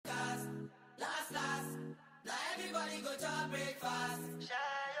Everybody go to breakfast.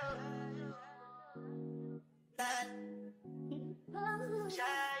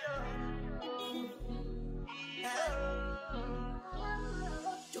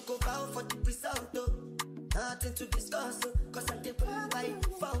 You go bow for the result, though. Nothing to discuss, oh. Cause I did by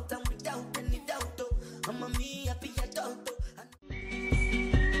fountain without any doubt, oh. I'm a me happy adult, oh.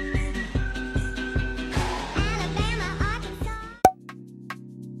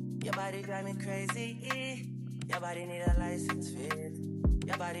 Your body drive me crazy. Your body need a license fit.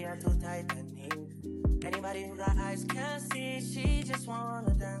 Your body are too tight and neat. Anybody who got eyes can't see. She just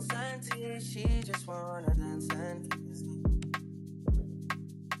wanna dance and tease. She just wanna dance and tease me.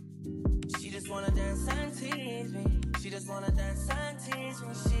 She just wanna dance and tease me. She just wanna dance and tease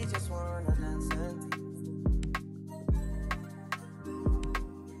me. She just wanna dance and tease me.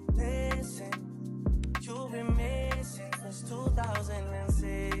 Listen, you've been missing since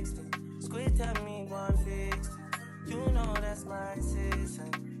 2016. Squid tell me 150. You know that's my sister.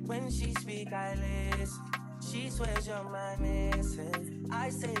 When she speak, I listen. She swears you're my missus. I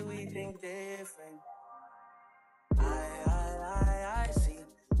say we think different. I see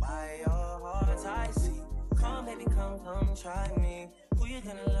why your heart I see. Come, baby, come, try me. Who you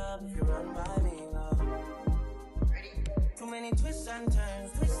gonna love if you run by me, love? Ready? Too many twists and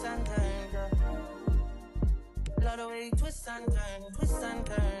turns, yeah. Lot of way twists and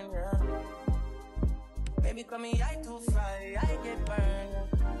turns, yeah. Baby, call me, I too fly, I get burned.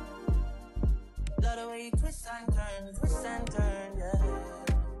 Lot of way twists and turns, yeah.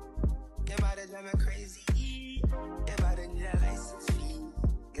 Your body drive me crazy. Your body need a license fee.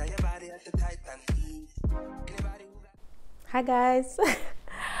 Got your body at the Titan. Hi guys,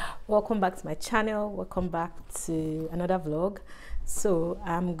 welcome back to my channel. Welcome back to another vlog. So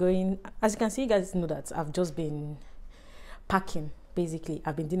I'm going, as you can see, you guys know that I've just been packing. Basically,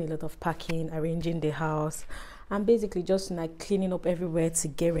 I've been doing a lot of packing, arranging the house, and basically just like cleaning up everywhere to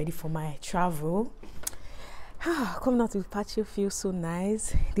get ready for my travel. Coming out with patio feels so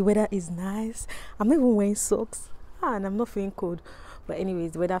nice. The weather is nice. I'm not even wearing socks, and I'm not feeling cold. But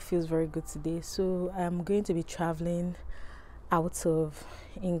anyways, the weather feels very good today. So I'm going to be traveling out of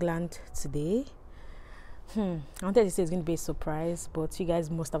England today. I wanted to say it's going to be a surprise, but you guys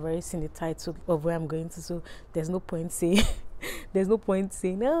must have already seen the title of where I'm going to, so there's no point saying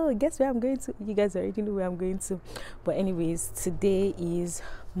oh, guess where I'm going to. You guys already know where I'm going to. But anyways, today is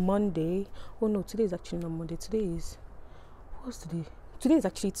Monday. Oh no, today is actually not Monday. Today is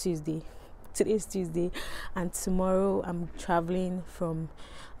actually Tuesday. Today is Tuesday, and tomorrow I'm traveling from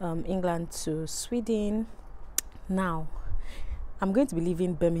England to Sweden. Now I'm going to be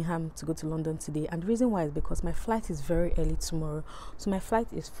leaving Birmingham to go to London today, and the reason why is because my flight is very early tomorrow. So my flight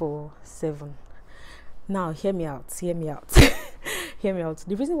is for 7. Now hear me out. Hear me out.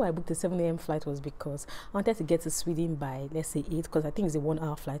 The reason why I booked the 7 a.m. flight was because I wanted to get to Sweden by, let's say, 8, because I think it's a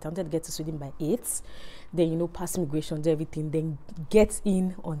 1-hour flight. I wanted to get to Sweden by 8, then, you know, pass immigration, do everything, then get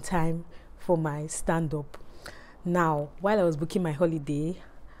in on time for my stand-up. Now, while I was booking my holiday,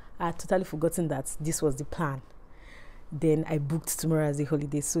 I had totally forgotten that this was the plan. Then I booked tomorrow as a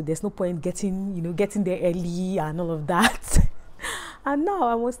holiday, so there's no point getting there early and all of that. And now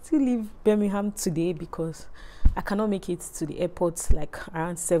I must still leave Birmingham today because I cannot make it to the airport like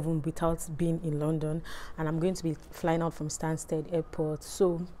around 7 without being in London, and I'm going to be flying out from Stansted Airport,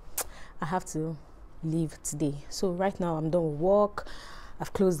 so I have to leave today. So right now I'm done with work.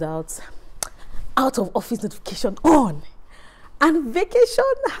 I've closed out of office notification on, and vacation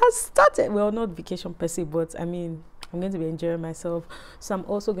has started. Well, not vacation per se, but I mean, I'm going to be enjoying myself. So I'm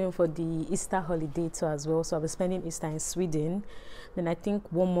also going for the Easter holiday too as well. So I'll be spending Easter in Sweden. Then I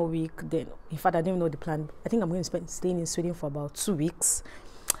think 1 more week. Then, in fact, I don't know the plan. I think I'm going to staying in Sweden for about 2 weeks.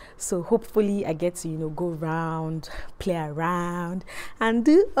 So hopefully I get to, you know, go around, play around, and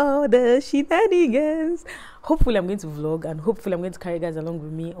do all the shenanigans. Hopefully I'm going to vlog, and hopefully I'm going to carry you guys along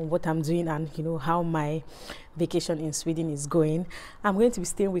with me on what I'm doing and, you know, how my vacation in Sweden is going. I'm going to be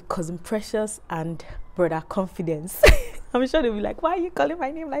staying with Cousin Precious and Brother Confidence. I'm sure they'll be like, why are you calling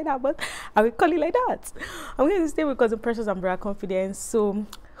my name like that? But I will call it like that. I'm going to stay with Cousin Precious and Brother Confidence. So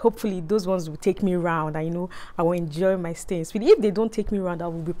hopefully those ones will take me around. I know I will enjoy my stay in Sweden. If they don't take me around, I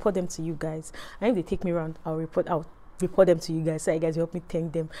will report them to you guys. And if they take me around, I'll report them to you guys, so you guys help me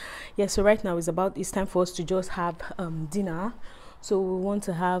thank them. Yeah, so right now it's time for us to just have dinner. So we want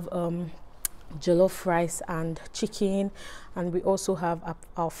to have jollof rice and chicken, and we also have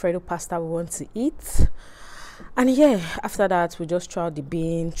Alfredo pasta we want to eat. And yeah, after that we just trash the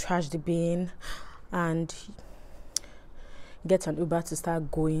bin, and get an Uber to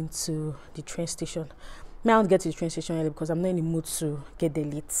start going to the train station. May I not get to the train station early because I'm not in the mood to get there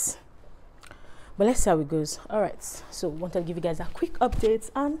late. but let's see how it goes. All right, so wanted to give you guys a quick update,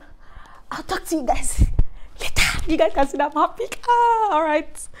 and I'll talk to you guys later. You guys can see that I'm happy. All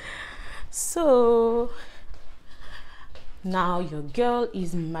right, so now your girl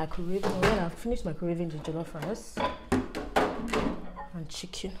is microwaving. Well, I've finished microwaving the jollof rice and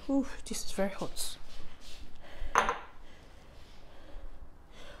chicken. Ooh, this is very hot.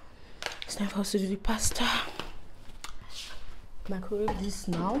 It's time for us to do the pasta. Microwave this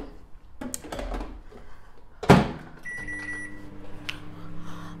now.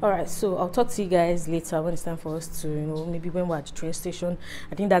 Alright, so I'll talk to you guys later when it's time for us to, maybe when we're at the train station.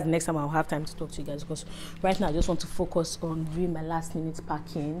 I think that's the next time I'll have time to talk to you guys, because right now I just want to focus on doing my last minute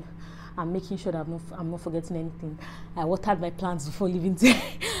packing and making sure that I'm not forgetting anything. I watered my plants before leaving today.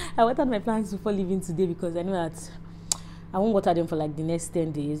 Because I know that I won't water them for like the next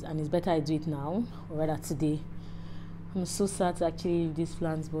 10 days, and it's better I do it now or rather today. I'm so sad to actually leave these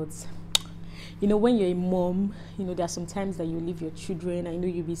plants, but when you're a mom, there are some times that you leave your children and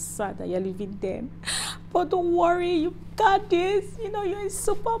you'll be sad that you're leaving them. But don't worry, you got this. You're a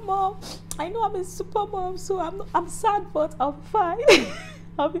super mom. I know I'm a super mom, so I'm sad, but I'll be fine.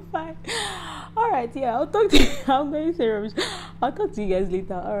 I'll be fine. Alright, yeah, I'll talk to you. I'm going to say rubbish. I'll talk to you guys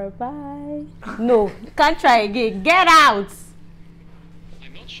later. Alright, bye. No, you can't try again. Get out.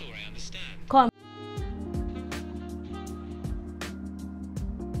 I'm not sure I understand. Come.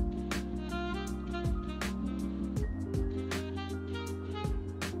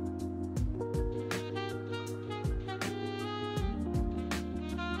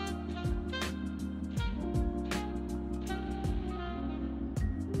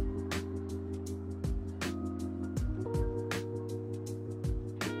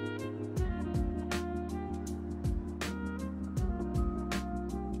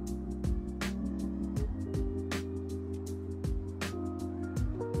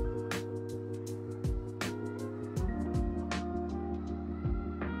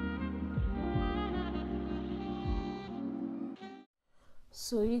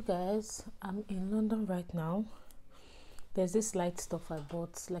 So you guys, I'm in London right now. There's this light stuff I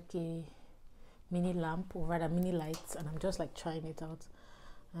bought, like a mini lamp, or rather mini lights, and I'm just like trying it out.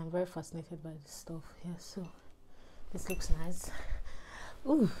 I'm very fascinated by this stuff. Yeah, so this looks nice.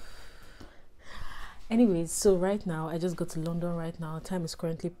 Ooh. Anyways, so right now I just got to London right now. Time is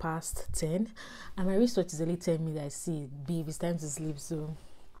currently past 10, and my wristwatch is only telling me that I see babe, it's time to sleep, so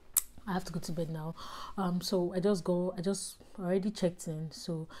I have to go to bed now. So I just already checked in,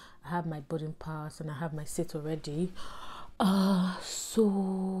 so I have my boarding pass and I have my seat already.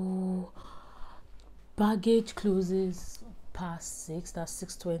 So baggage closes past 6, that's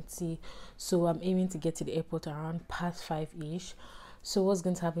 6:20, so I'm aiming to get to the airport around past 5ish. So what's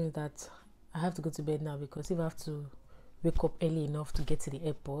going to happen is that I have to go to bed now, because if I have to wake up early enough to get to the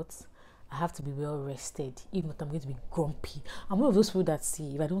airport, I have to be well rested. If not, I'm going to be grumpy. I'm one of those people that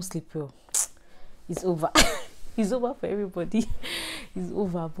see, if I don't sleep well, it's over. It's over for everybody. It's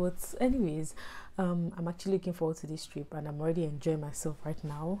over. But anyways, I'm actually looking forward to this trip, and I'm already enjoying myself right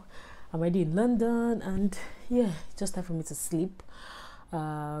now. I'm already in London, and yeah, it's just time for me to sleep,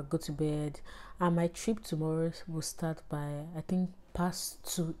 go to bed. And my trip tomorrow will start by, I think, past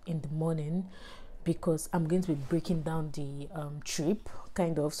 2 in the morning, because I'm going to be breaking down the trip,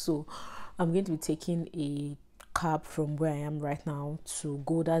 kind of. So I'm going to be taking a cab from where I am right now to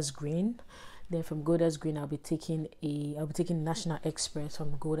Golders Green. Then from Golders Green, I'll be taking National Express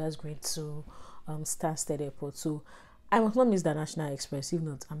from Golders Green to Stansted Airport. So I must not miss the National Express. If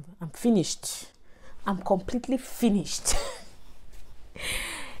not, I'm finished. I'm completely finished.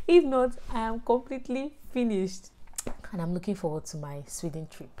 If not, I am completely finished. And I'm looking forward to my Sweden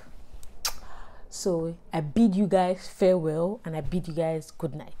trip. So I bid you guys farewell, and I bid you guys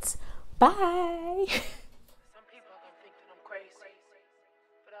good night. Bye. Some people are gonna think that I'm crazy,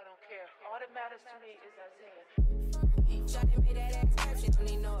 but I don't care. All that matters to me is Isaiah. Shawty made that exception, don't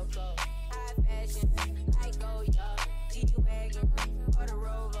need no flow. High fashion, I go, yo. G-Wagon, or the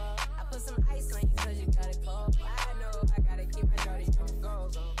Rover. I put some ice on you 'cause you got it cold. I know I gotta keep my shorty on go.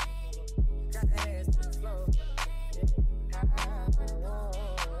 Got that ass to the floor.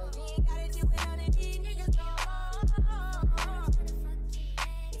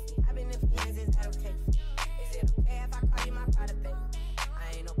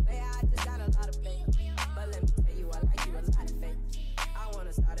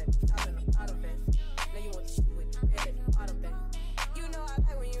 You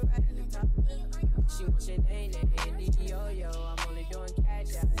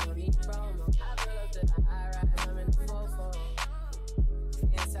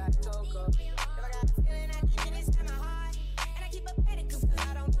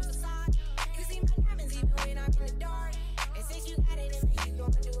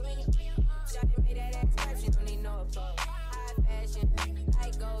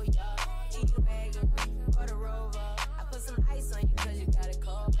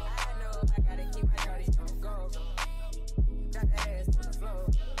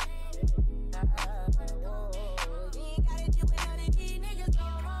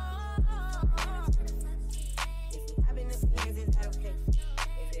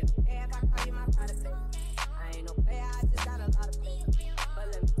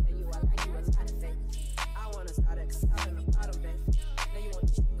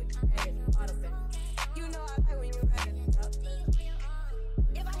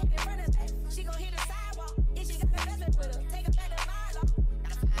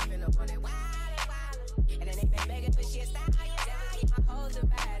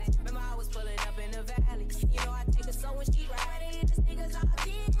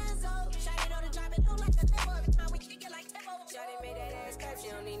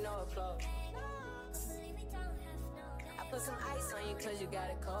cause you got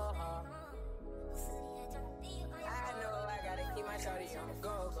it cold. I know I gotta keep my shawty on the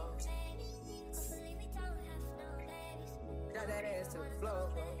go. Drop that ass to the floor,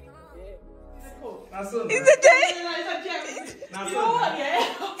 bro. Yeah. Is it Jay? You know what, yeah?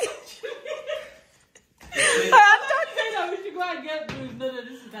 We should go and get no,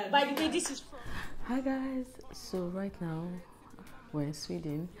 this is that. By the way, this is from. Hi guys. So right now we're in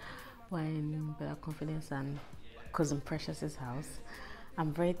Sweden. We're in Bella Confidence and Cousin Precious's house.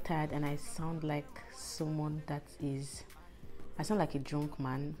 I'm very tired and I sound like someone that is. I sound like a drunk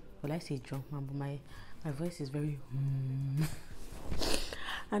man. Well, I say drunk man, but my voice is very.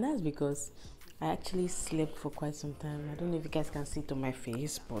 And that's because I actually slept for quite some time. I don't know if you guys can see it on my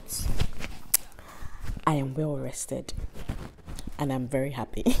face, but I am well rested and I'm very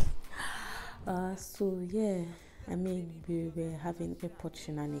happy. So yeah, I mean, we were having airport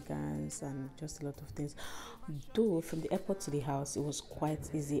shenanigans and just a lot of things. Though from the airport to the house, it was quite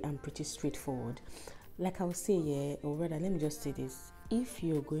easy and pretty straightforward. Like I would say, yeah, or rather, let me just say this: if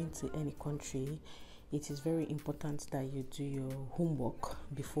you're going to any country, it is very important that you do your homework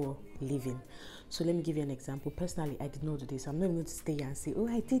before leaving. So let me give you an example. Personally, I did not do this. I'm not even going to stay here and say, oh,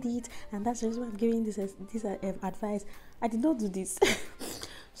 I did it, and that's the reason why I'm giving this advice. I did not do this.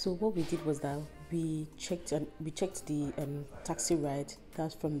 So what we did was that we checked the taxi ride.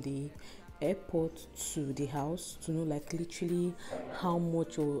 That's from the airport to the house to know like literally how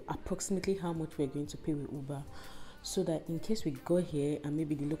much or approximately how much we're going to pay with Uber. So that in case we go here and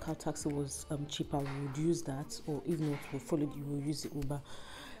maybe the local taxi was cheaper, we would use that, or if not, we'll use the Uber.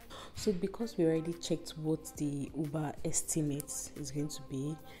 So because we already checked what the Uber estimate is going to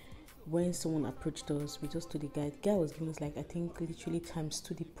be, when someone approached us, we just told the guy was giving us like, I think literally times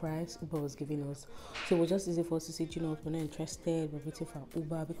 2 the price Uber was giving us. So it was just easy for us to say, you know, we're not interested, we're waiting for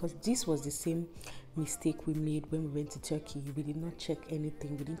Uber, because this was the same mistake we made when we went to Turkey. We did not check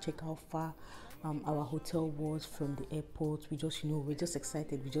anything. We didn't check how far our hotel was from the airport. We just, we're just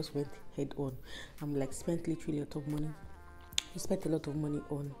excited. We just went head on. Like spent literally a lot of money. We spent a lot of money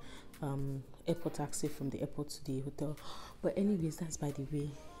on airport taxi from the airport to the hotel. But anyways, that's by the way.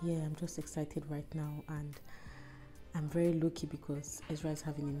 Yeah, I'm just excited right now, and I'm very lucky because Ezra is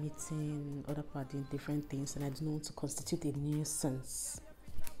having a meeting, other people are doing different things, and I don't want to constitute a nuisance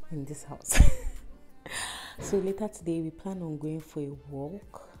in this house. So later today, we plan on going for a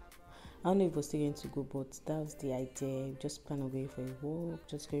walk. I don't know if we're still going to go, but that was the idea. We just plan on going for a walk,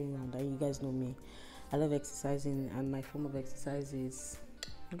 just going around. And you guys know me. I love exercising, and my form of exercise is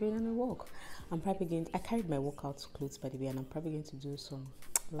going on a walk. I carried my workout clothes, by the way, and I'm probably going to do some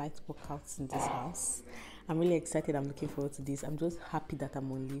light workouts in this house. I'm really excited. I'm looking forward to this. I'm just happy that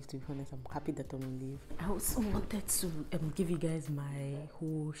I'm on leave, to be honest. I'm happy that I'm on leave. I also wanted to give you guys my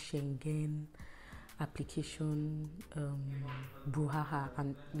whole Schengen application brouhaha,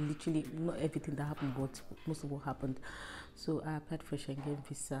 and literally not everything that happened, but most of what happened. So I applied for Schengen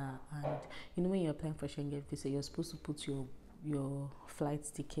visa, and when you're applying for Schengen visa, you're supposed to put your flight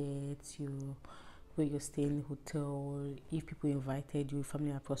tickets, where you're staying, hotel, if people invited you,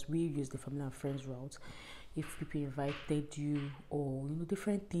 family and friends. We use the family and friends route. If people invited you, or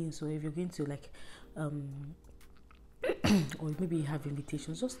different things, or if you're going to like or maybe you have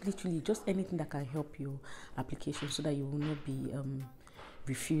invitations, just literally just anything that can help your application so that you will not be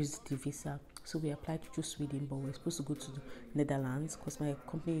refused the visa. So we applied to Sweden, but we're supposed to go to the Netherlands because my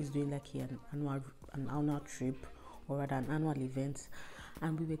company is doing like an annual trip, or rather an annual event,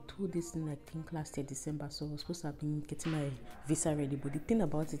 and we were told this in I think last year December. So I was supposed to have been getting my visa ready, but the thing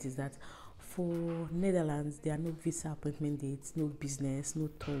about it is that for Netherlands there are no visa appointment dates, no business, no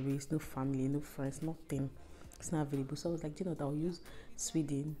tourists, no family, no friends, nothing. It's not available. So I was like, I'll use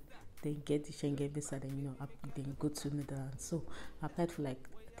Sweden, then get the Schengen visa, then then go to Netherlands. So I applied for like,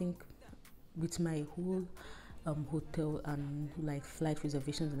 I think with my whole hotel and like flight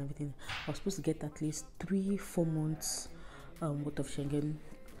reservations and everything, I was supposed to get at least 3-4 months worth of Schengen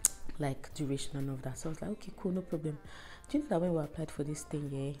like duration and all of that. So I was like, okay, cool, no problem. Do you know that when we applied for this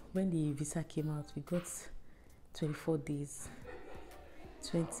thing, when the visa came out, we got 24 days.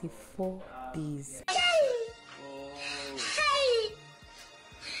 24 days.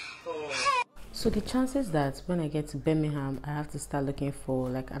 So the chances that when I get to Birmingham, I have to start looking for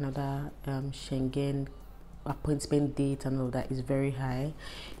like another Schengen appointment date and all that is very high.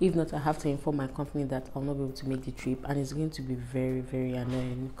 If not, I have to inform my company that I'll not be able to make the trip, and it's going to be very, very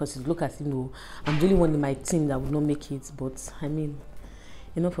annoying because it looks as I'm the only one in my team that will not make it. But I mean,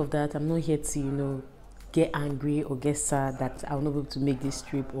 enough of that. I'm not here to get angry or get sad that I'll not be able to make this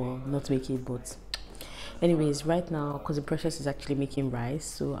trip or not make it. But anyways, right now, Cousin Precious is actually making rice,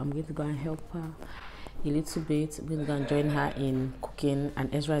 so I'm going to go and help her a little bit. I'm gonna go and join her in cooking,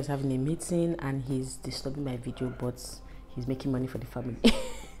 and Ezra is having a meeting and he's disturbing my video, but he's making money for the family.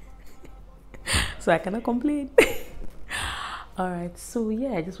 So I cannot complain. All right, so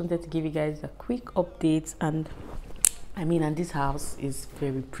yeah, I just wanted to give you guys a quick update. And I mean, and this house is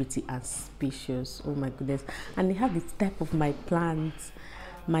very pretty and spacious. Oh my goodness. And they have this type of my plants,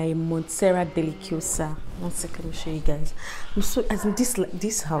 my Montserrat delicosa. One second, let me show you guys. So as in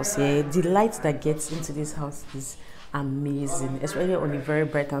this house here, the light that gets into this house is amazing, especially on a very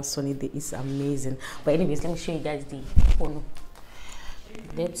bright and sunny day. It's amazing. But anyways, let me show you guys the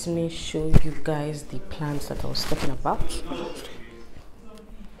let me show you guys the plants that I was talking about.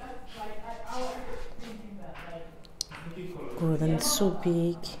 God, and it's so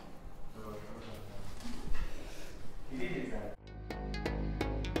big.